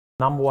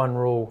Number one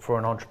rule for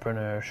an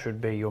entrepreneur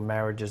should be your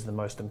marriage is the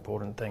most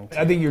important thing to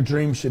you. I think your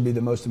dreams should be the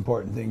most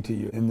important thing to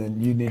you, and then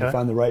you need to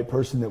find the right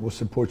person that will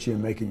support you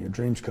in making your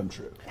dreams come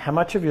true. How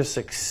much of your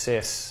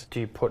success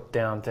do you put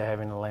down to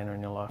having Elena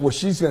in your life? Well,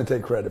 she's going to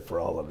take credit for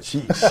all of it.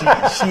 She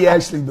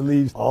actually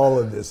believes all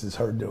of this is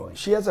her doing.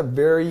 She has a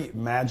very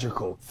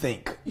magical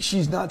think.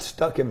 She's not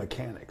stuck in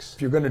mechanics.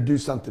 If you're going to do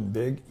something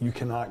big, you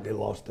cannot get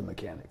lost in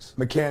mechanics.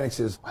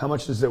 Mechanics is how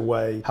much does it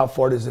weigh? How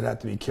far does it have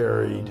to be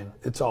carried?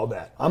 It's all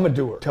that. I'm a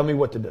doer. Tell me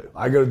what to do.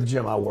 I go to the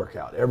gym, I work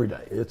out every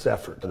day. It's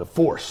effort. The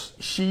force.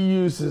 She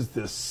uses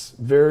this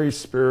very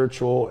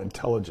spiritual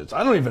intelligence.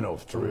 I don't even know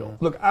if it's real.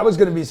 Look, I was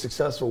going to be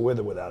successful with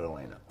or without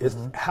Elena. It's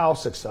how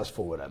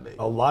successful would I be?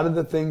 A lot of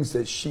the things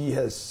that she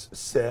has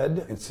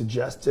said and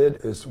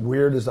suggested, as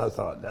weird as I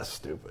thought, that's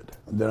stupid.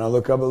 And then I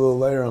look up a little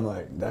later, I'm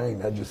like, dang,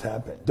 that just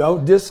happened.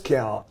 Don't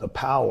discount the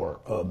power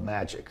of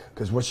magic,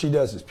 because what she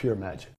does is pure magic.